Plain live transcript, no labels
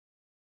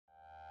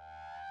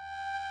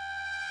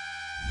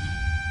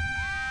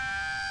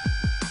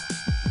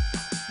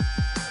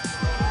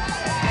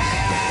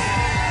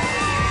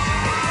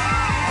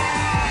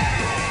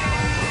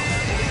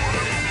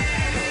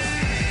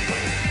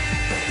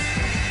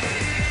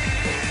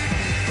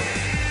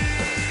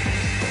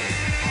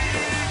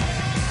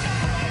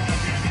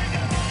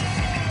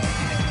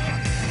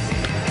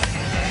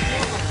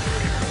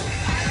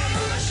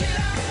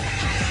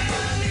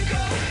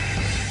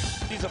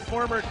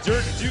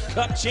Dirt Duke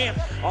Cup champ,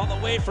 all the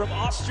way from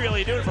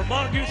Australia, doing it for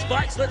Mongoose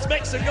Bikes. Let's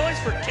make some noise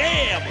for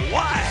Cam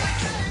White.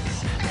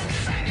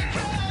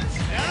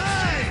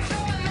 Nice!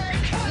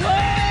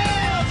 Whoa!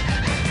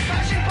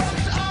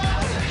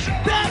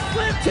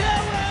 Backflip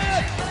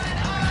tailwhip!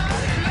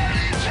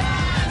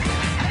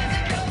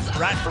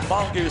 Right for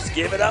Mongoose,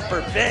 give it up for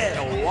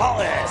Ben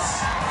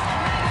Wallace.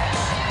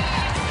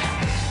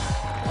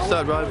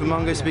 Started riding for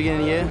Mongoose at the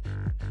beginning of the year.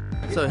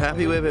 So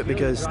happy with it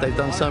because they've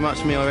done so much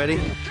for me already.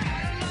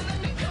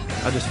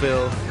 I just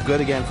feel good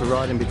again for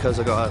riding because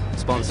I got a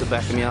sponsor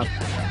backing me up.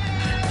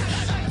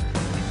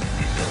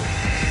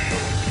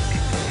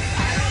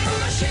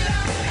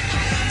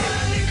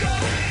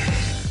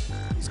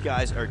 These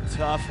guys are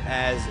tough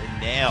as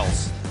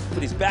nails.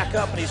 But he's back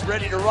up and he's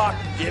ready to rock.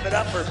 Give it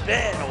up for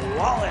Ben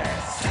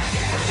Wallace.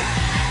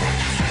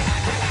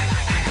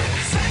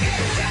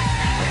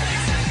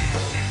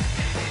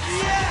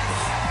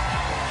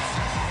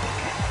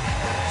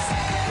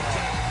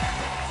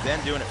 Ben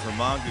doing it for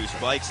Mongoose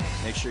Bikes.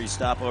 Make sure you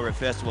stop over at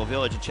Festival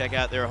Village and check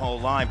out their whole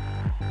line.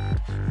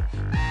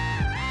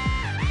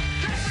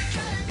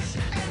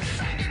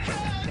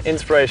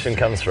 Inspiration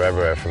comes from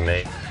everywhere from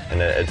me,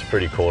 and it's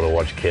pretty cool to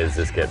watch kids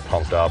just get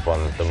pumped up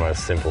on the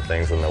most simple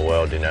things in the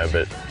world, you know,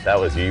 but that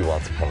was you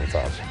once upon a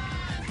time.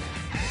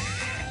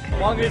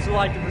 Mongoose would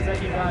like to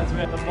present you guys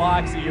with the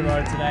bikes that you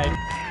rode today.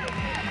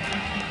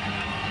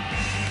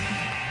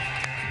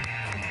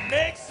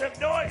 Make some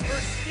noise for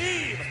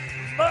Steve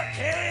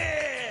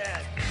McCann.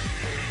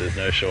 There's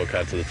no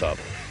shortcut to the top.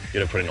 You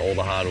gotta put in all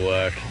the hard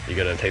work, you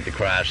gotta take the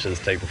crashes,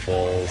 take the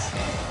falls,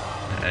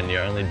 and you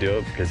only do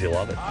it because you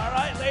love it. All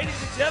right, ladies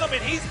and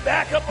gentlemen, he's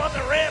back up on the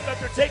ramp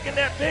after taking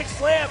that big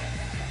slam.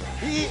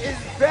 He is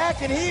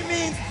back and he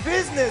means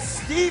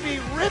business. Stevie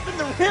ripping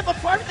the rip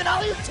apart with an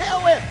alley-oop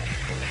tail whip.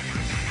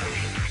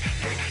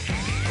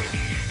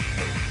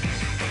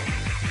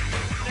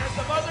 There's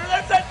the buzzer,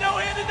 that's that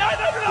no-handed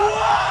 900.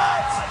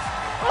 What?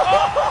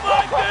 Oh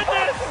my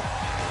goodness!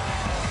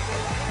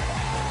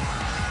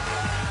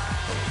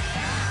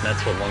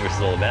 That's what Mongoose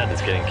is all about,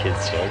 is getting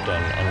kids stoked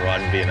on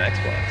riding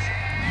BMX bikes.